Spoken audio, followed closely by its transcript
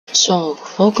So,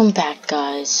 welcome back,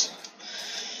 guys,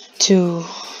 to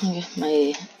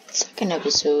my second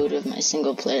episode of my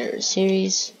single player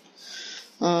series.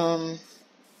 Don't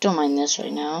mind this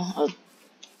right now. I'll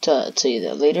tell you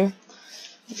that later.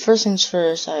 First things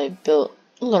first, I built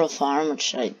a little farm,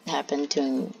 which I happened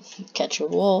to catch a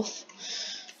wolf.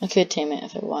 I could tame it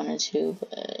if I wanted to,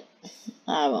 but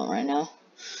I won't right now.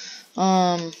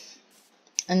 And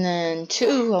then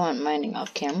two, I went mining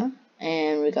off camera,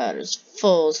 and we got a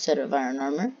full set of iron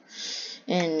armor.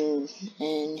 And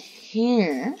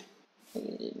here,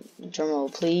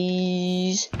 drumroll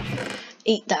please,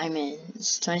 8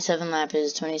 diamonds, 27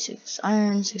 lapis, 26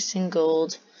 iron, 16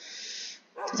 gold.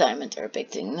 Diamonds are a big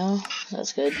thing though, so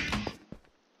that's good.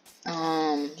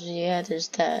 So yeah, there's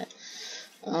that.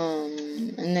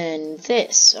 And then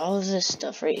this, all of this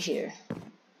stuff right here.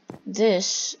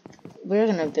 This, we're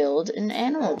gonna build an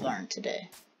animal barn today.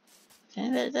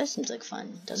 Okay, that seems like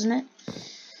fun, doesn't it?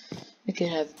 We could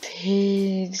have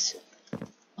pigs,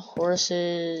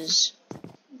 horses,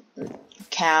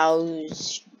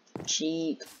 cows,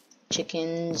 sheep,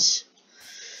 chickens.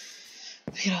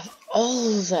 We could have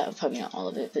all of that, probably not all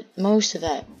of it, but most of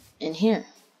that in here.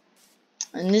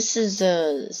 And this is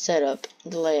the setup,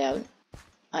 the layout.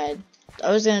 I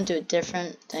was gonna do a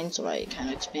different thing, so I kind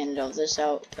of expanded all this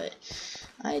out, but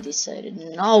I decided,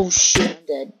 no shit, I'm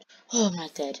dead. Oh, I'm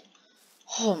not dead.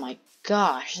 Oh my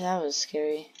gosh, that was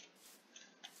scary.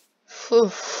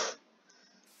 Whew.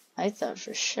 I thought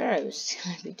for sure I was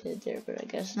gonna be dead there, but I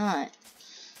guess not.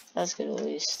 That's good at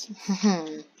least.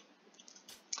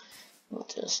 We'll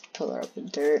just pillar up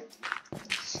with dirt.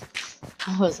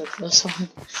 That was a close one.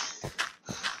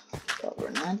 But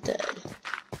we're not dead.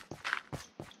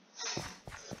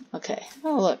 Okay.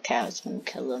 Oh look, cows, gonna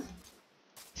kill them.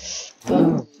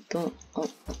 Boom, boom, oh,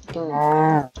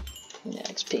 boom. Yeah,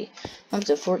 XP. I'm up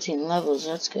to 14 levels,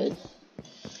 that's good.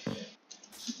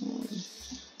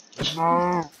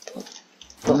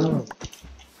 Boom.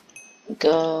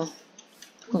 Go.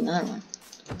 Ooh, another one.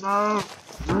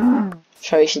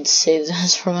 Probably should save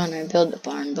this for when I build the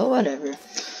barn, but whatever.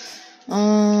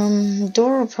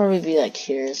 Door will probably be like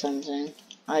here or something,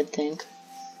 I think.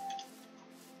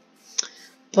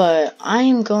 But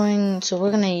I'm going, so we're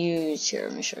gonna use, here,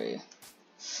 let me show you.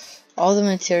 All the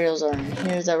materials are in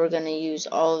here that we're gonna use,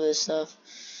 all of this stuff.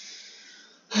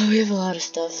 We have a lot of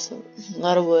stuff, so a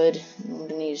lot of wood. I'm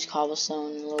gonna use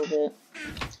cobblestone a little bit.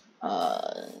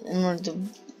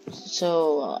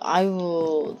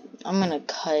 I'm gonna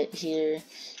cut here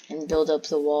and build up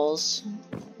the walls.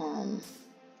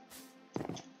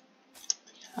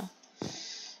 Yeah.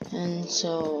 And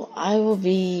so I will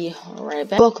be right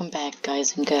back. Welcome back,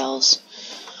 guys and gals.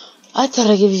 I thought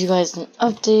I'd give you guys an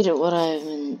update of what I've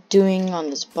been doing on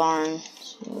this barn.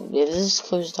 So we have this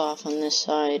closed off on this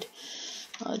side.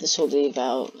 This will leave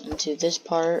out into this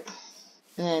part.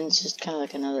 And then it's just kind of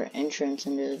like another entrance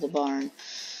into the barn.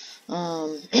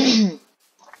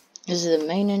 This is the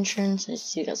main entrance. I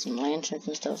see you got some lanterns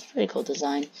and stuff. Pretty cool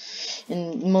design.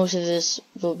 And most of this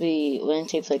will be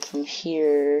landscaped like from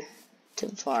here to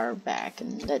far back,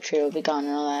 and that tree will be gone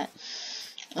and all that.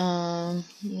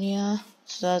 Yeah,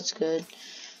 so that's good.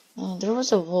 There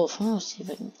was a wolf. I'm gonna see if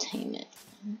I can tame it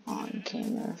on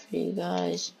camera for you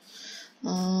guys.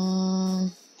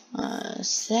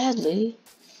 Sadly,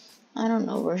 I don't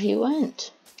know where he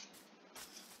went.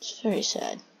 It's very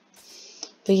sad.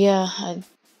 But yeah, I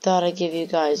thought I'd give you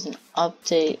guys an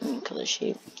update. I'm gonna kill the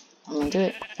sheep. I'm gonna do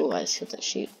it. Oh, I killed that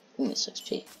sheep. Give me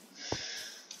 6p.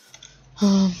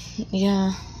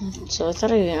 Yeah. So I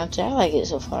thought I'd give you an update. I like it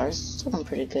so far. It's looking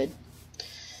pretty good.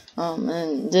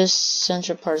 And this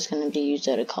center part is gonna be used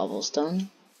out of cobblestone.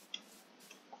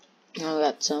 I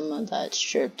got some of that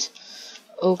stripped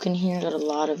oak in here. Got a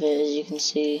lot of it, as you can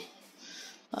see.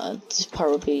 This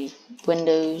part will be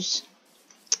windows.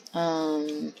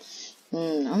 Let's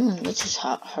just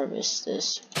harvest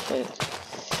this quick.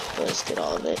 Let's get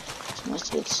all of it. So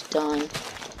most of it's done.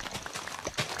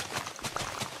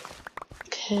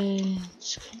 Okay,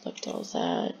 let's collect all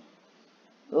that.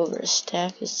 Over a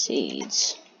stack of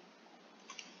seeds.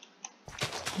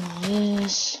 All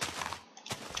this.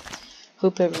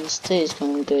 Hope everyone's day is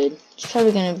going good. It's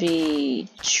probably gonna be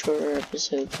a shorter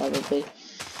episode, probably.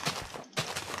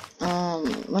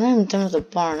 When I'm done with the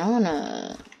barn, I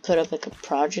wanna put up like a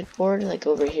project board, like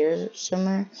over here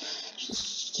somewhere,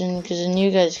 because then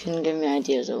you guys can give me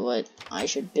ideas of what I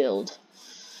should build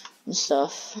and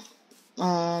stuff.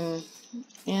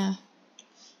 Yeah,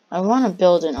 I want to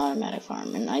build an automatic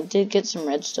farm, and I did get some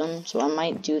redstone, so I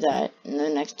might do that in the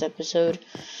next episode.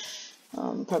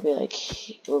 Probably like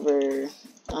over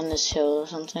on this hill or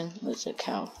something. There's a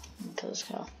cow. I'll kill this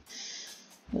cow.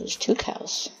 There's 2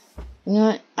 cows. You know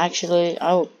what? Actually,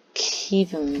 I will keep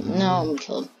him. No, I'm gonna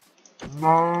kill him. No,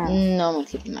 I'm gonna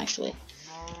keep him, actually.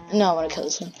 No, I'm gonna kill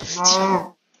this one.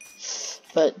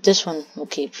 But this one we'll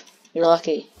keep. You're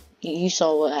lucky. You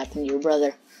saw what happened to your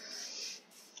brother.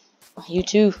 You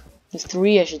too. You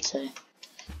three, I should say.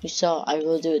 You saw I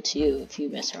will do it to you if you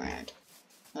mess around.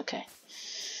 Okay.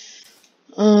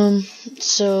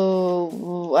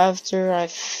 So after I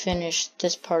finish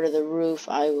this part of the roof,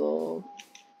 I will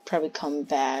probably come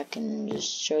back and just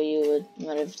show you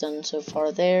what I've done so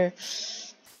far there.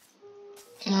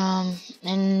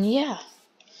 And yeah.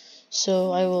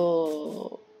 So I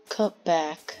will cut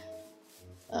back.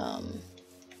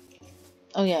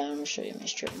 Oh yeah, I'm gonna show you my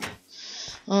strip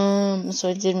mine. So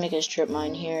I did make a strip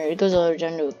mine here. It goes all the way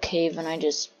down to a cave, and I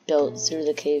just built through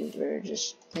the cave, or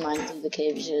just mined through the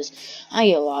cave, because I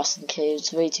get lost in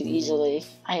caves way too easily.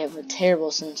 I have a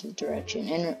terrible sense of direction.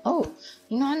 And oh,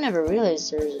 you know, I never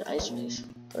realized there was an ice space,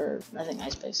 or I think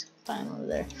ice space biome over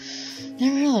there.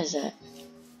 Never realized that.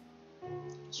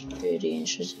 It's pretty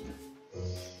interesting.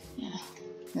 Yeah.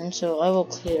 And so I will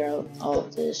clear out all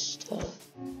of this stuff.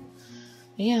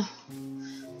 But yeah,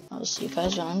 I'll see you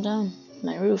guys when I'm done.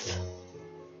 My roof.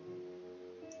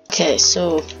 Okay,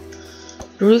 so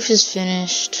the roof is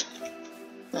finished.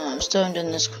 I'm still haven't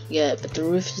done this yet, but the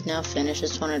roof is now finished.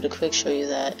 Just wanted to quick show you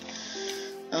that.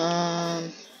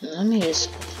 I'm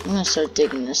gonna start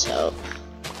digging this out.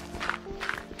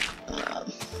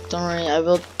 Don't worry, I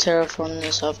will terraform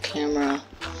this off camera.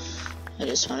 I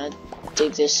just want to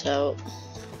dig this out.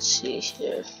 Let's see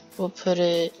here. We'll put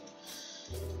it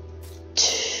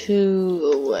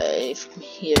 2 away from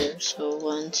here. So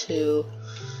 1, 2.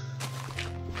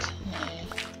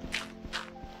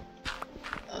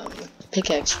 Okay.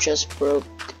 Pickaxe just broke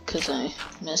because I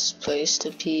misplaced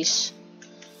a piece.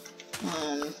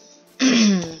 So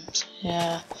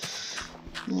yeah.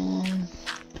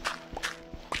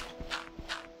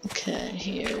 Okay,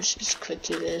 here, let's just quick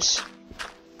do this.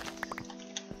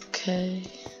 Okay.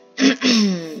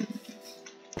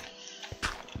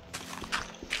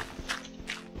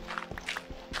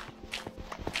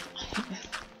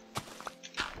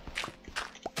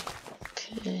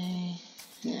 Okay,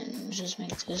 and then just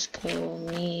make this go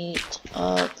meet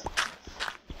up.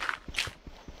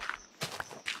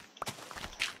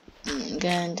 And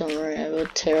again, don't worry, I will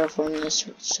terraform this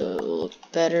so it will look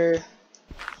better.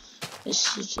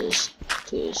 This is just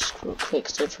do this real quick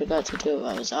because I forgot to do it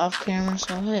while I was off camera,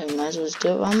 so hey, I might as well just do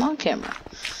it while I'm on camera.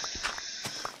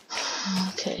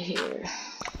 Okay, here.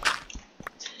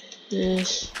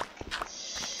 This.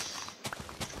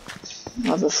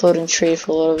 I'll have a floating tree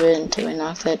for a little bit until we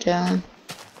knock that down.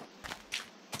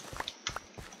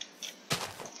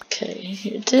 Okay,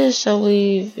 here, this I'll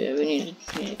leave. Yeah, we need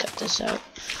to cut this out.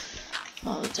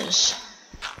 All of this.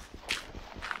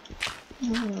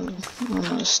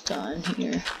 Almost done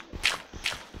here.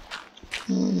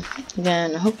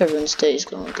 Again, I hope everyone's day is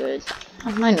going good.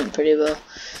 Mine went pretty well.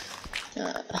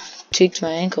 Tweaked my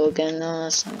ankle again though.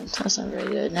 That's not very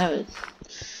good. Now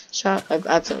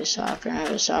I play soccer. I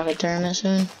have a soccer tournament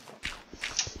soon.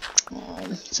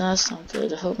 So that's not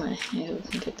good. I hope my ankle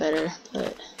can get better.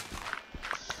 But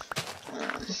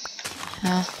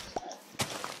yeah.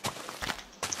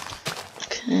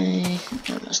 Okay,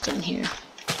 almost done here.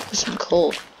 Put some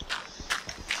coal.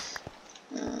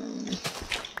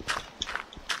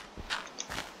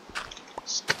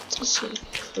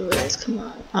 Come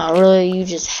on. Oh, really? You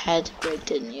just had to break,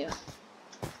 didn't you?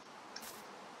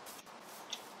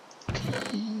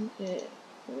 Okay, get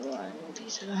 1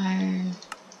 piece of iron.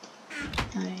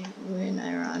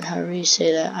 Iron. However you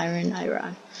say that.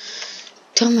 Iron.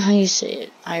 Tell me how you say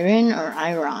it. Iron or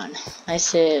iron? I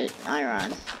say it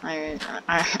iron. Iron.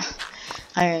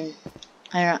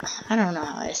 I don't know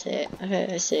how I say it.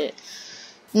 Okay, I say it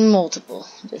multiple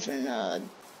different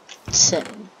set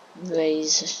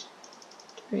ways.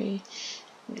 3.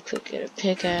 Quick get a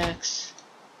pickaxe.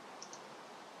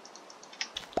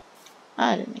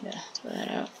 I didn't mean to throw that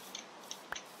out.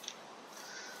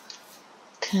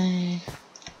 Okay.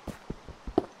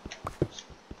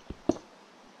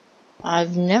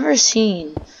 I've never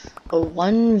seen a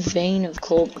 1 vein of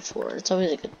coal before. It's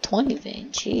always like a 20 vein.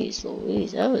 Jeez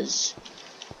Louise,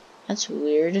 that's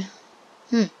weird.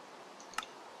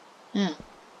 Yeah.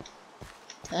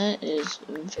 That is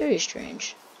very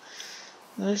strange.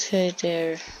 Okay,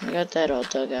 there. I got that all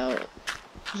dug out.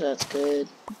 So that's good.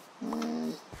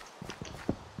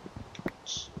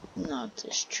 Let's knock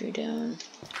this tree down.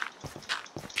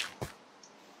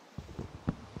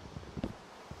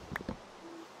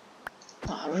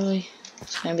 Oh, really?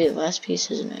 It's gonna be the last piece,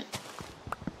 isn't it?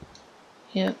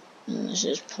 Yep. And let's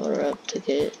just pull her up to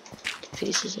get the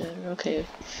pieces out. Okay.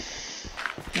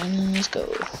 And let's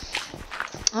go.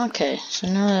 Okay, so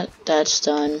now that that's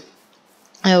done,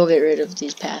 I will get rid of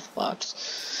these path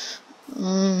blocks.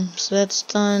 So that's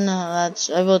done. I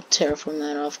will terraform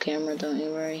that off camera. Don't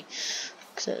you worry.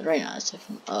 Cause right now it's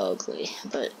looking ugly.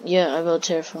 But yeah, I will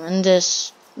terraform, and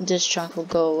this chunk will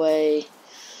go away.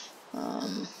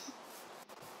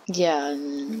 Yeah,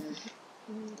 and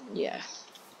yeah,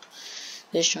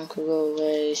 this chunk will go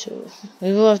away. So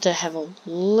we will have to have a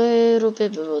little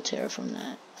bit, but we'll terraform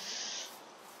that.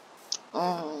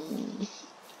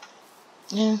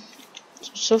 Yeah.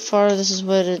 So far, this is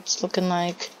what it's looking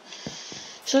like.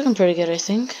 It's looking pretty good, I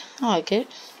think. I like it.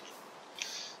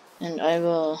 And I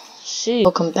will see.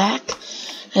 Welcome back.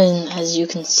 And as you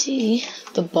can see,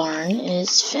 the barn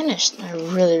is finished. I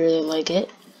really, really like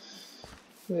it.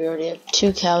 We already have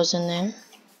 2 cows in there.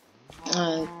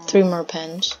 3 more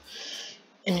pens.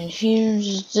 And in here,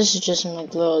 this is just some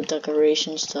like little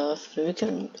decoration stuff that we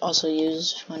could also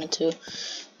use if we wanted to.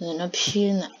 And then up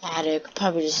here in the attic,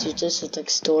 probably just use this as like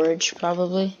storage,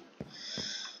 probably.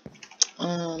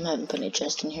 I haven't put any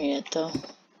chests in here yet, though.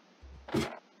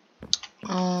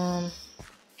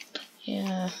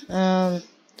 Yeah, and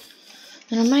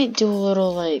I might do a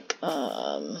little, like,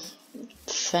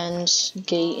 fence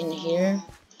gate in here.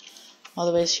 All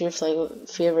the way through, if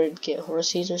you ever get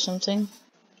horsies or something.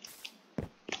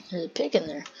 There's a pig in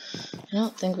there. I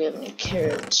don't think we have any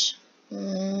carrots.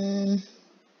 No,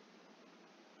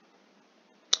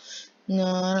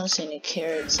 I don't see any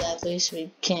carrots, sadly, so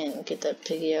we can't get that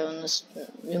piggy out unless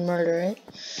we murder it.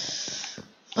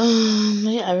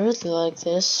 Yeah, I really like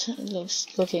this. It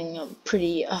looks looking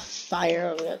pretty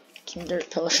fire. We got some dirt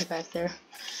pillars back there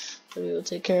that we will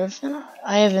take care of. And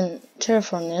I haven't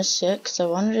terraformed this yet because I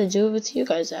wanted to do it with you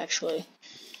guys, actually.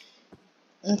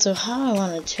 And so how I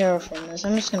want to terraform this,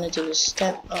 I'm just going to do a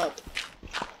step up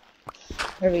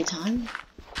every time.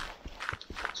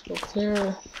 So we'll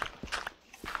clear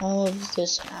all of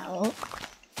this out.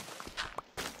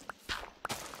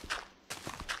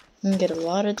 And get a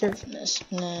lot of dirt from this.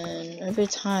 And then every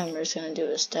time we're just going to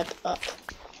do a step up.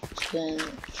 So then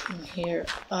from here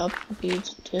up will be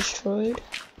destroyed.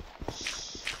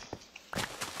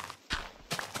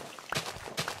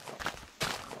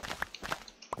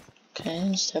 Okay,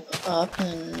 and step up,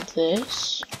 and then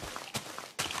this.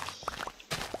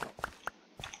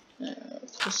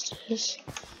 Plus this.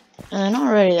 And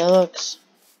already that looks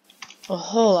a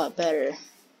whole lot better.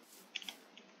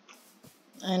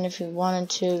 And if we wanted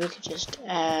to, we could just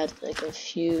add like a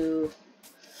few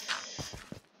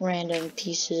random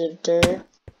pieces of dirt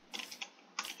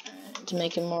to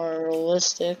make it more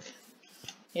realistic.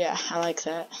 Yeah, I like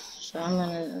that. So I'm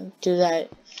gonna do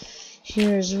that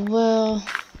here as well.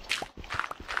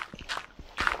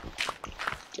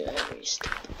 Do every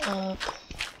step up.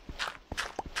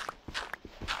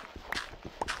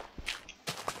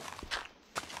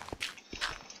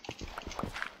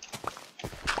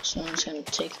 So I'm just going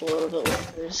to take a little bit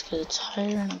longer just because it's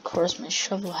higher, and of course my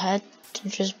shovel had to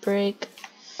just break.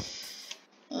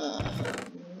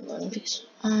 One piece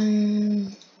of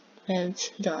iron. I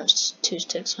don't have 2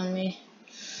 sticks on me.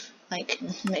 I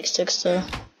can make sticks though.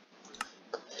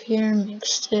 Go here, make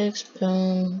sticks,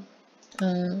 boom,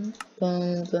 boom,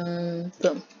 boom, boom,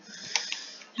 boom.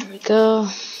 There we go.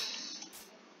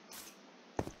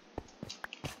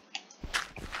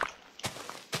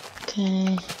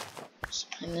 Okay.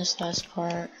 And this last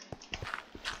part.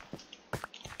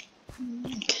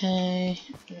 Okay,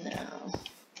 now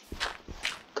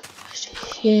go back to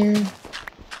here.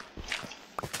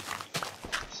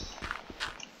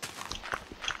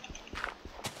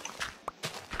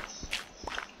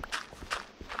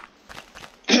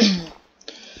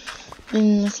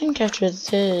 And I think after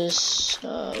this,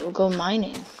 we'll go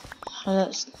mining.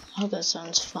 I hope that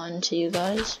sounds fun to you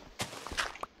guys.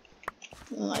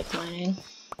 I like mining.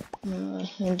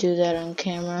 I'll do that on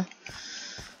camera.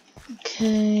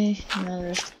 Okay,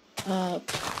 another step up.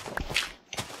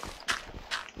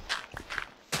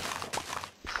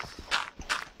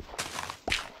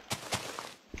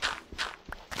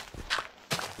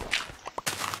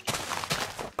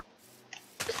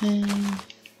 Okay,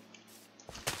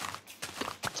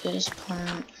 this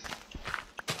part.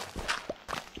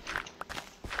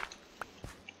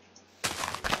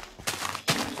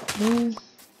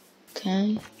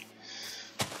 Okay.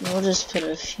 We'll just put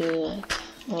a few like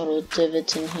little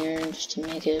divots in here just to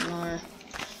make it more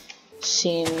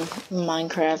seem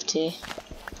Minecrafty.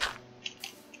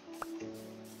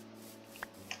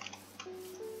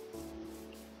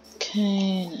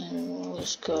 Okay, and then we'll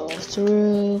just go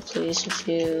through, place a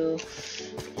few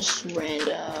just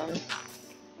random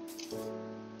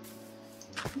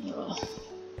little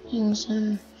things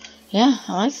in. yeah,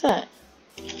 I like that.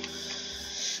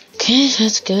 Okay,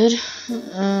 that's good.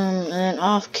 And then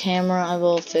off camera, I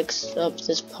will fix up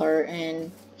this part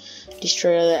and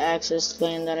destroy the access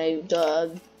lane that I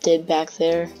did back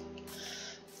there.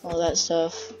 All that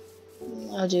stuff.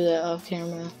 I'll do that off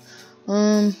camera.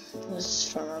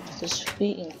 Let's farm up this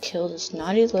wheat and kill this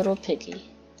naughty little piggy.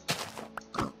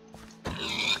 Oh,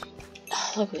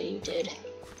 look what you did.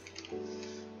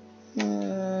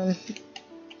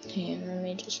 Here, let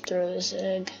me just throw this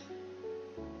egg.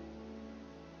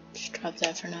 Just drop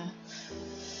that for now.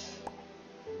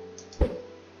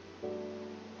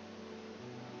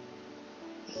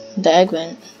 The egg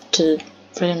went to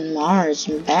friggin' Mars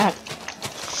and back.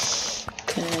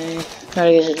 Okay,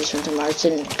 I guess it just went to Mars.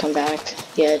 Didn't come back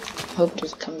yet. Hope it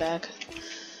doesn't come back.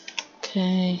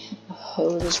 Okay,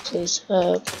 hoe this place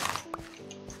up.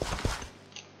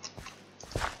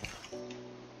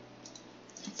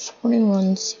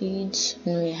 41 seeds,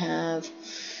 and we have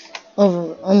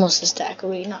over almost a stack of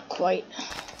wheat, not quite.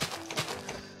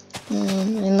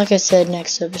 And like I said,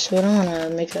 next episode I want to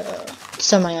make a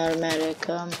semi-automatic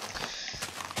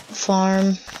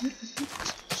farm,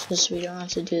 just so we don't have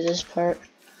to do this part.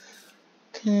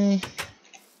 Okay.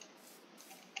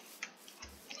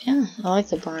 Yeah, I like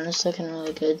the barn. It's looking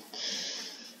really good.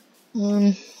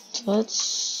 So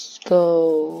let's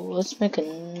go. Let's make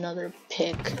another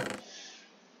pick.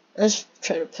 Let's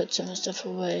try to put some of the stuff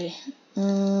away.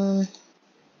 Let's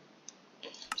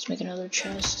make another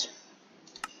chest.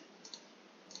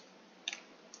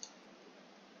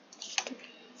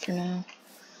 For now,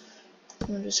 I'm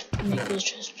gonna just make this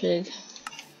chest big.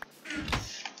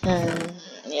 And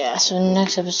yeah, so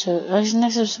next episode, actually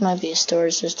next episode might be a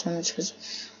storage system,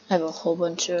 because I have a whole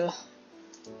bunch of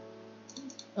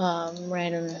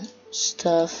random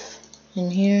stuff in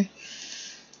here.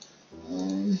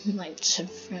 Like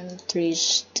 3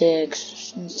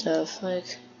 sticks and stuff.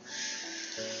 Like,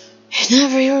 it's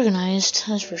not very organized,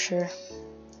 that's for sure.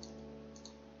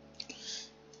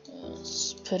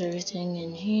 Let's put everything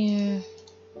in here.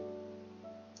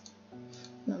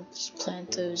 Let's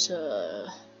plant those.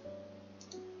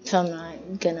 I'm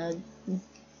not gonna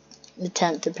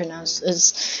attempt to pronounce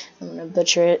this. I'm gonna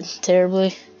butcher it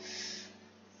terribly.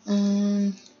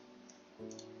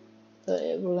 But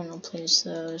yeah, we're gonna place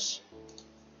those.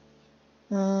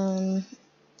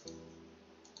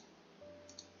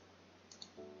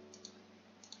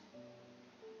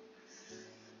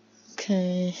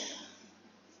 Okay.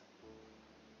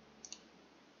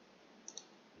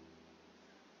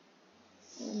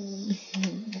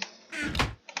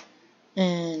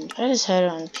 And I just had it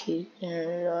on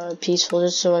peaceful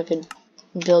just so I could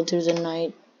build through the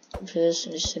night for this,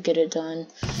 just to get it done.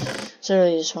 So I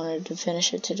really just wanted to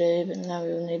finish it today, but now we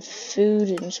will need food,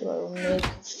 and so I will make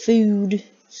food.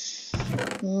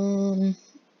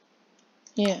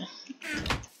 Yeah.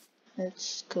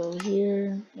 Let's go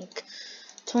here. Make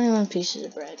 21 pieces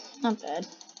of bread. Not bad.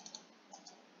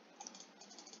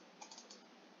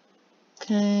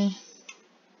 Okay.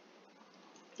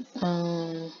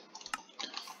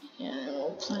 Yeah, then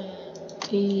we'll plant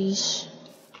these.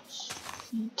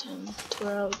 Need them to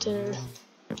throw out there.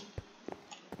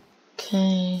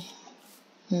 Okay.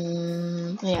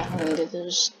 Yeah, I'm gonna get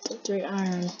those 3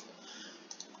 iron.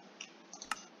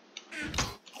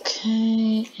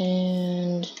 Okay,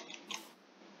 and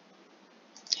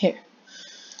here.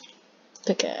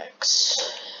 Pickaxe.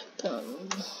 Boom.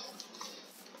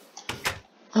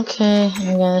 Okay,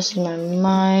 again, this is my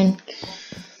mine.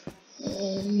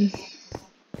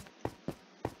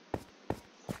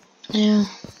 Yeah.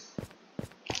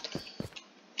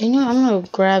 You know, I'm gonna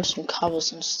grab some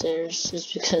cobblestone stairs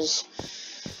just because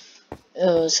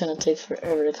it's gonna take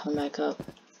forever to come back up.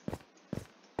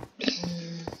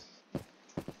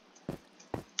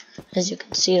 As you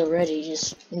can see already,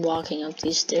 just walking up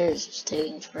these stairs is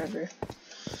taking forever.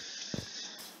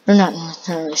 Or not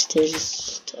really stairs,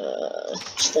 just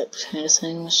steps kind of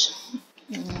things.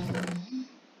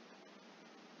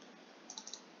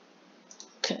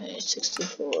 Okay,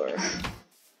 64.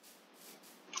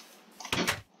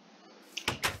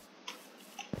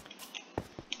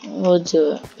 We'll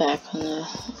do it back on the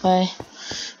way,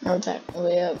 or back the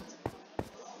way up.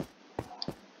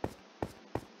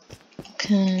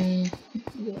 Okay.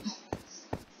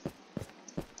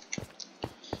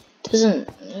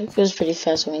 It goes pretty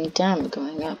fast going down, but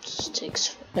going up just takes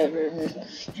forever. And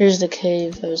here's the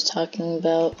cave I was talking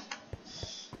about.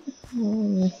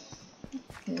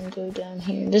 Go down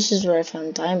here. This is where I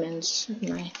found diamonds.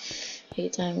 My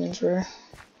 8 diamonds were.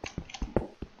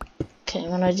 Okay,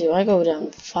 what I do, I go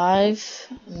down 5,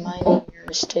 mining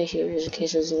here, stay here just in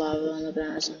case there's lava on the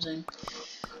ground or something.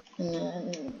 And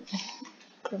then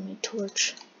grab my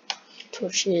torch.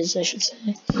 Torch is, I should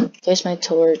say. Place my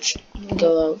torch.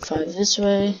 Go out 5 this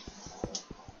way.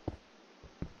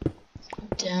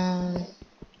 Down.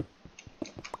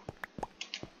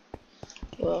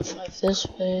 Go out 5 this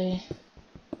way.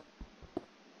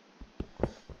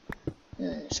 And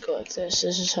then just go like this.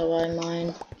 This is how I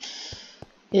mine.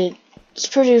 It's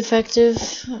pretty effective,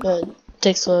 but it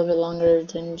takes a little bit longer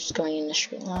than just going in a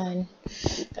straight line.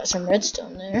 Got some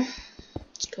redstone there.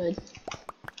 It's good.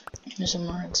 There's some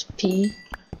more XP.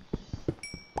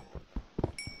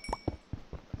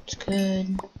 It's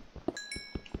good.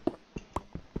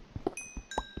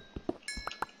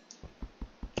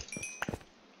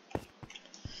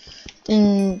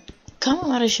 Then comment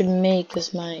what I should make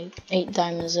with my 8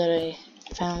 diamonds that I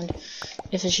found.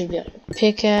 If it should be a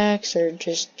pickaxe or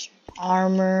just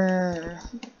armor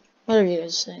or whatever you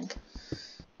guys think.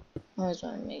 I always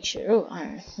want to make sure. Oh,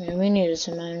 iron. Yeah, we needed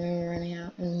some iron. We were running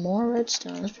out. And more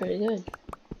redstone. That's pretty good.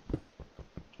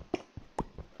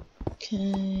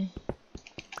 Okay.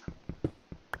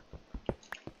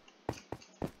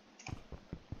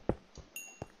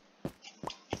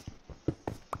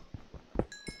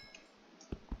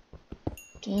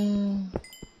 Down.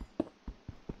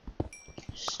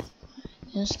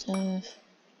 This stuff.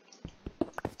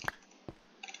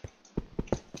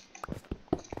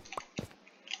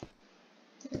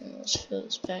 Let's fill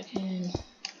this back in.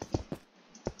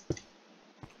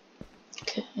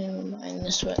 Okay, we'll mine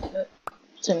this way.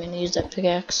 So I'm gonna use that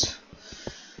pickaxe.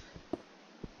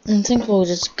 I think we'll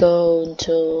just go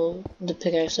until the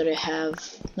pickaxe that I have,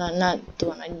 not the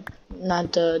one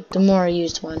not the more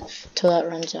used one, till that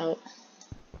runs out.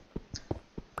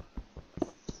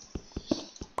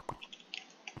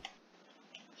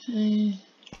 Okay,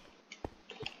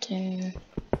 good there.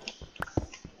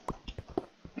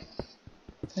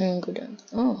 And go down.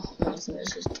 Oh, I think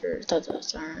this is dirt. I thought that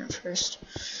was iron at first,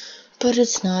 but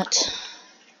it's not.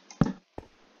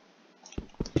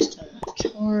 Place down that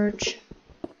torch.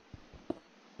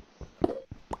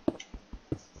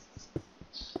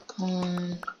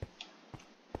 Gone.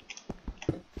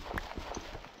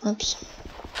 Oops.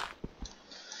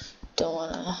 Don't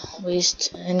want to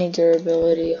waste any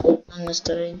durability on this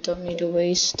that I don't need to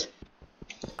waste.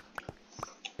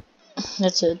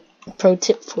 That's a pro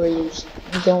tip for you.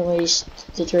 Don't waste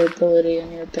the durability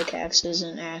on your pickaxes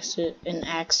and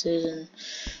axes and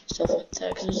stuff like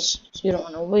that, because you don't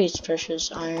want to waste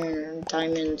precious iron or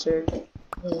diamonds or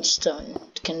stone.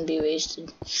 It can be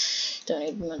wasted. Don't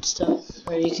need much stone.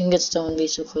 Or you can get stone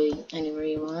basically anywhere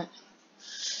you want.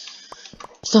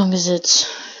 As long as it's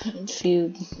a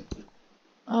few.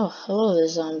 Oh, hello there,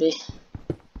 zombie.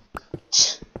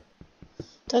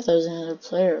 Thought there was another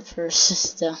player at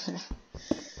first down there.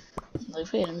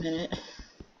 Like, wait a minute.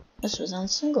 This was on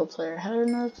single player. How did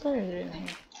another player get in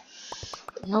here?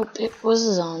 But nope, it was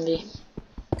a zombie.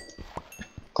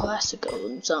 Classic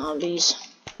old zombies.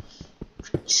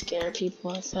 Scare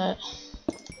people like that.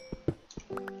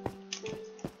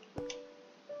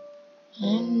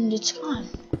 And it's gone.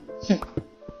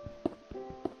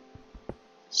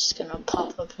 It's just gonna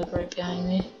pop up like right behind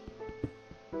me.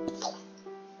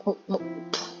 Oh, oh.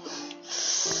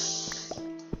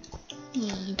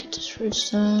 Get this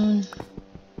redstone.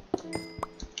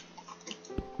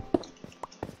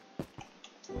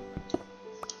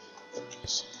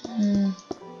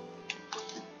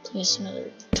 Place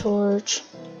another torch.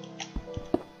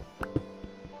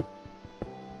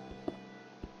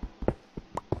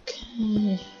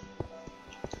 Okay.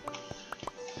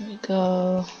 There we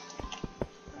go.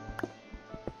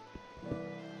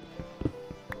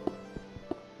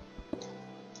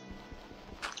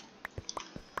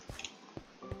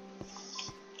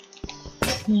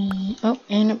 Oh,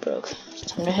 and it broke. It's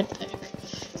time to head back.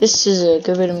 This is a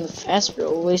good way to move fast, but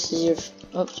it wastes your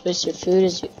food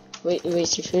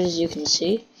as you can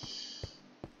see.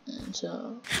 And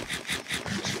so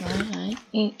that's why I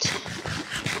eat.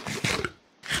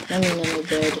 I mean, in the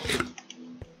bed.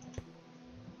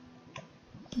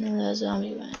 Where that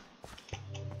zombie went?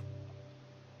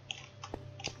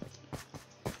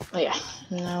 Oh yeah.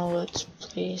 Now let's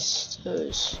place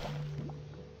those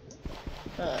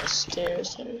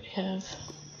stairs that we have.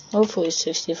 Hopefully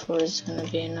 64 is gonna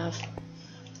be enough.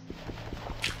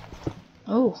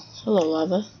 Oh, hello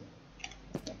lava.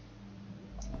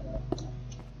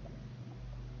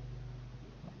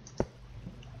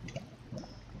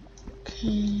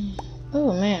 Okay.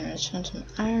 Oh man, I just found some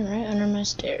iron right under my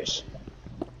stairs.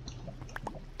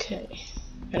 Okay.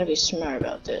 Gotta be smart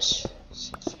about this.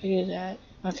 Let's do that.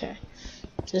 Okay.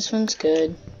 This one's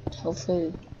good.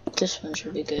 Hopefully this one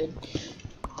should be good.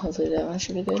 Hopefully that one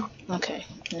should be good. Okay,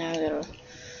 now I gotta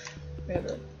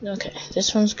Okay,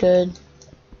 this one's good.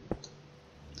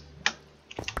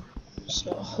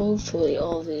 So hopefully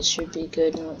all of these should be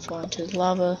good and won't fall into the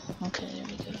lava. Okay, there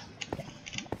we go.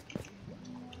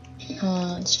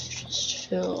 Let's just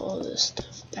fill all this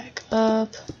stuff back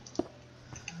up.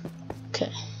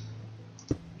 Okay.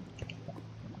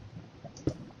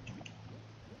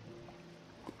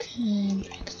 Okay,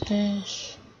 break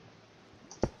this.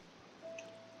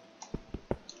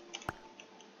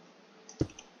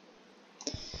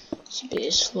 This will be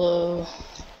a slow.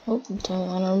 Oh, don't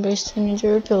want to waste any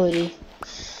durability.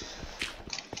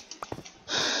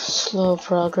 Slow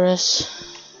progress.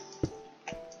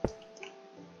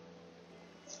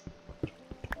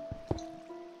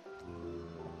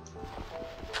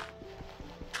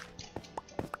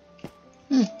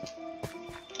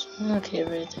 Okay,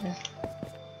 right there.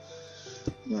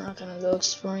 We're not gonna go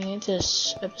exploring it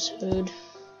this episode.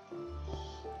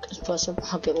 Because plus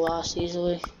I'll get lost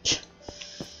easily.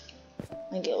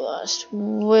 I get lost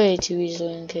way too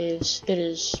easily in caves. It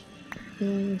is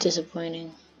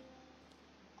disappointing.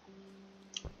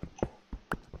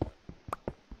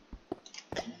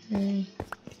 Okay.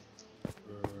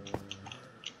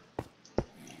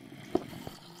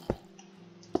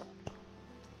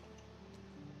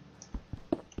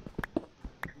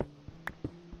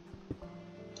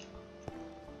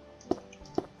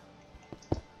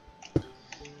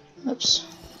 Oops.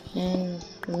 And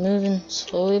we're moving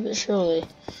slowly but surely.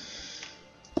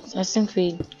 I think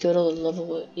we go to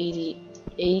level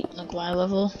 88, like Y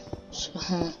level. So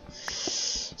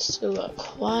still got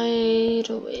quite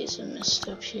a ways I messed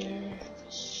up here.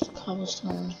 Just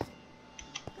cobblestone.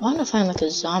 I want to find like a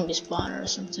zombie spawner or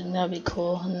something. That'd be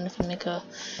cool. And then I can make a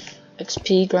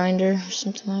XP grinder or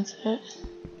something like that.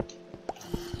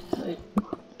 That'd be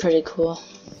pretty cool.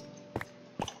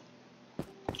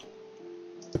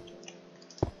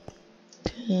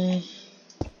 Okay.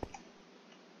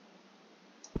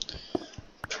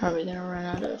 Probably gonna run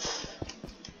out of.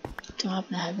 Don't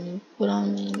happen to have any wood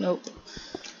on me. Nope.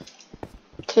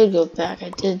 Could go back. I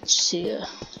did see a.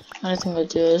 I think I'll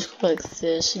do is go like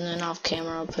this, and then off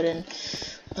camera I'll put in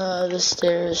the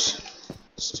stairs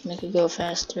just to make it go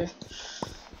faster.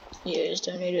 You guys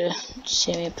don't need to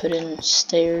see me put in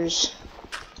stairs.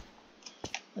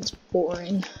 That's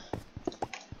boring.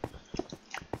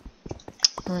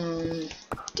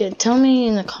 Tell me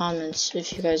in the comments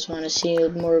if you guys want to see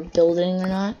more building or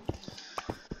not.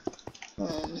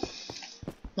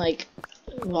 Like,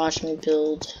 watch me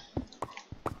build,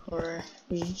 or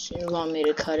you want me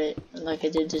to cut it like I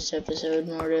did this episode,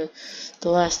 more to the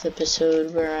last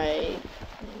episode where I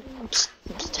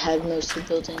just had most of the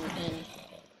building in.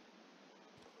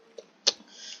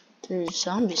 There's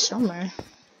zombies somewhere.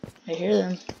 I hear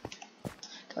them.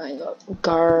 Going up.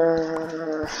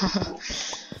 Gar.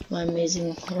 My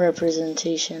amazing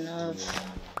representation of.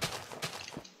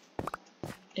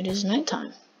 It is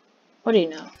nighttime. What do you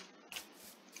know?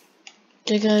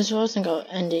 Okay, guys. Well, I think I'll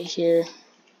end it here.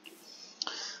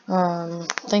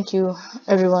 Thank you,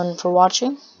 everyone, for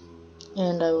watching,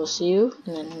 and I will see you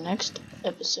in the next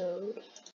episode.